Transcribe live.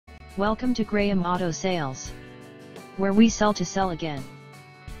Welcome to Graham Auto Sales, where we sell to sell again.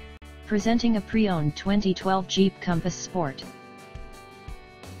 Presenting a pre-owned 2012 Jeep Compass Sport.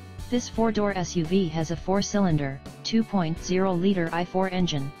 This 4-door SUV has a 4-cylinder, 2.0-liter i4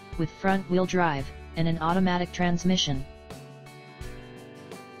 engine, with front-wheel drive, and an automatic transmission.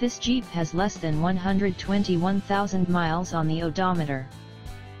 This Jeep has less than 121,000 miles on the odometer.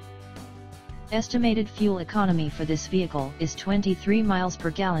 Estimated fuel economy for this vehicle is 23 miles per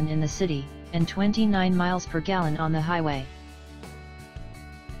gallon in the city, and 29 miles per gallon on the highway.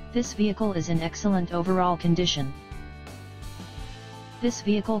 This vehicle is in excellent overall condition. This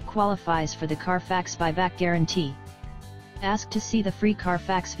vehicle qualifies for the Carfax buyback guarantee. Ask to see the free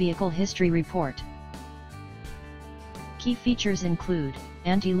Carfax Vehicle History Report. Key features include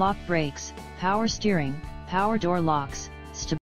anti-lock brakes, power steering, power door locks,